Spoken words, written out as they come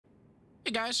Hey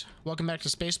guys, welcome back to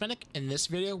Space Medic. In this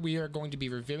video, we are going to be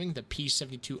reviewing the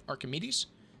P-72 Archimedes.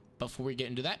 Before we get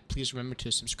into that, please remember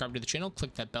to subscribe to the channel,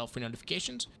 click that bell for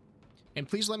notifications, and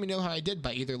please let me know how I did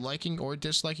by either liking or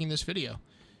disliking this video.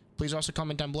 Please also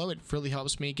comment down below, it really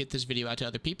helps me get this video out to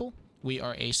other people. We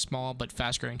are a small but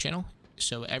fast-growing channel,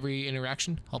 so every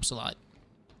interaction helps a lot.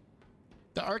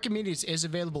 The Archimedes is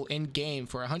available in-game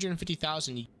for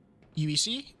 150,000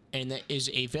 UEC, and that is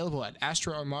available at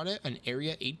Astra Armada on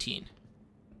Area 18.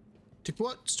 To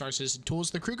quote Star Citizen Tools,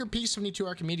 the Kruger P-72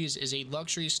 Archimedes is a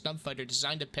luxury snub fighter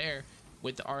designed to pair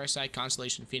with the RSI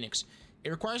Constellation Phoenix. It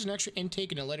requires an extra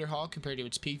intake and a lighter hull compared to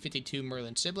its P-52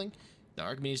 Merlin sibling. The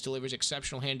Archimedes delivers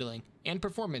exceptional handling and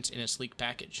performance in a sleek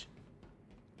package.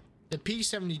 The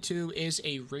P-72 is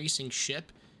a racing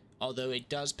ship, although it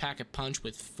does pack a punch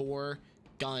with 4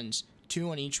 guns,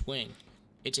 2 on each wing.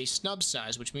 It's a snub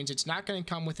size, which means it's not going to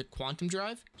come with a quantum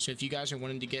drive, so if you guys are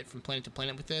wanting to get from planet to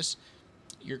planet with this,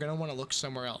 you're going to want to look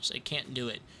somewhere else. It can't do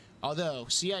it. Although,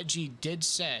 CIG did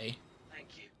say,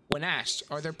 when asked,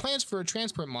 are there plans for a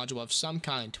transport module of some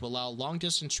kind to allow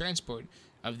long-distance transport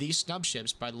of these snub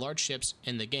ships by the large ships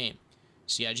in the game?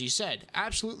 CIG said,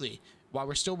 absolutely. While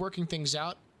we're still working things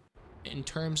out in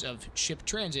terms of ship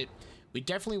transit, we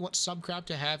definitely want subcraft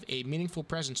to have a meaningful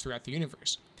presence throughout the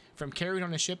universe. From carrying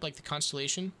on a ship like the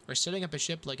Constellation, or setting up a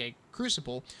ship like a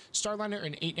Crucible, Starliner,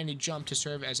 and 890 Jump to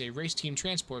serve as a race team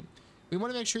transport, we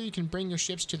want to make sure you can bring your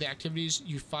ships to the activities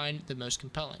you find the most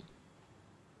compelling.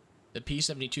 The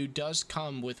P-72 does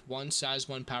come with 1 size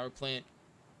 1 power plant,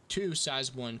 2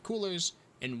 size 1 coolers,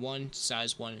 and 1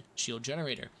 size 1 shield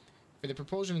generator. For the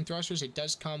propulsion and thrusters, it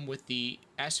does come with the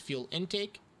S-fuel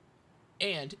intake,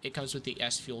 and it comes with the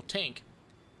S-fuel tank.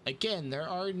 Again, there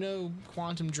are no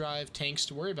quantum drive tanks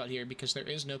to worry about here because there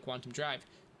is no quantum drive.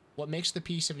 What makes the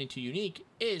P-72 unique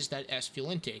is that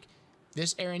S-fuel intake.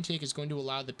 This air intake is going to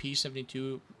allow the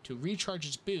P-72 to recharge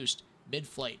its boost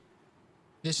mid-flight.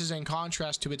 This is in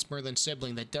contrast to its Merlin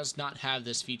sibling that does not have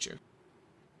this feature.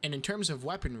 And in terms of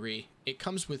weaponry, it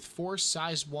comes with 4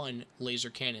 size 1 laser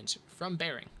cannons from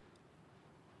Bearing.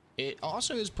 It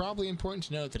also is probably important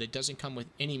to note that it doesn't come with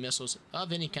any missiles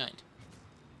of any kind.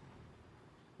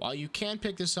 While you can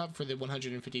pick this up for the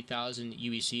 150,000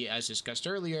 UEC as discussed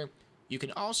earlier, you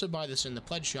can also buy this in the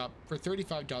pledge shop for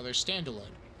 $35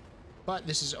 standalone. But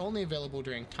this is only available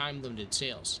during time-limited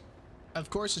sales. Of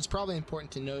course, it's probably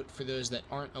important to note for those that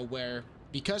aren't aware,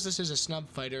 because this is a snub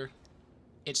fighter,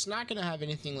 it's not going to have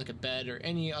anything like a bed or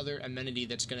any other amenity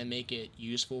that's going to make it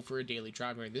useful for a daily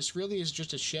driver. This really is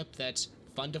just a ship that's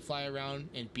fun to fly around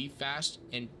and be fast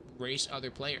and race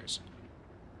other players.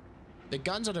 The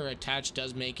guns that are attached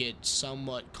does make it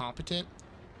somewhat competent,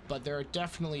 but there are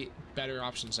definitely better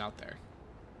options out there.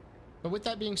 But with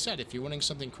that being said, if you're wanting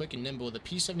something quick and nimble, the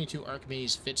P-72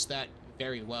 Archimedes fits that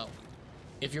very well.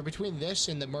 If you're between this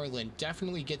and the Merlin,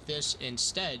 definitely get this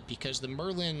instead, because the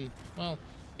Merlin, well,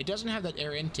 it doesn't have that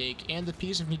air intake, and the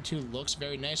P-72 looks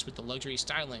very nice with the luxury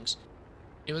stylings.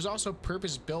 It was also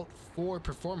purpose-built for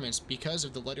performance because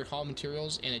of the lighter hull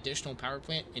materials and additional power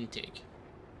plant intake.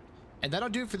 And that'll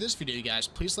do it for this video, you guys.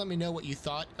 Please let me know what you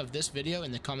thought of this video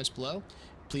in the comments below.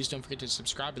 Please don't forget to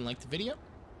subscribe and like the video.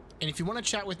 And if you want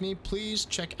to chat with me, please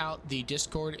check out the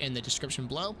Discord in the description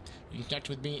below. You can connect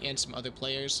with me and some other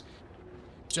players.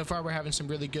 So far, we're having some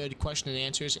really good question and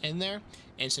answers in there,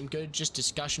 and some good just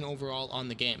discussion overall on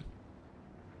the game.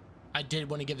 I did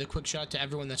want to give a quick shout out to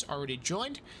everyone that's already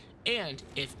joined, and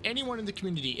if anyone in the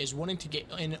community is wanting to get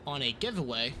in on a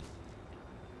giveaway,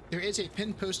 there is a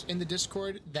pinned post in the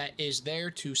Discord that is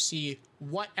there to see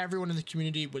what everyone in the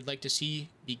community would like to see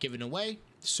be given away.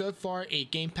 So far, a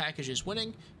game package is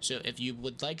winning, so if you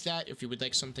would like that, if you would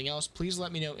like something else, please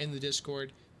let me know in the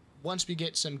Discord. Once we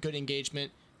get some good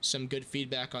engagement, some good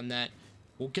feedback on that,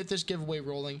 we'll get this giveaway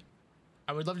rolling.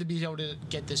 I would love to be able to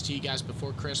get this to you guys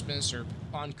before Christmas or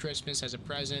on Christmas as a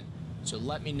present, so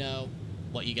let me know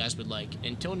what you guys would like.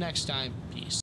 Until next time, peace.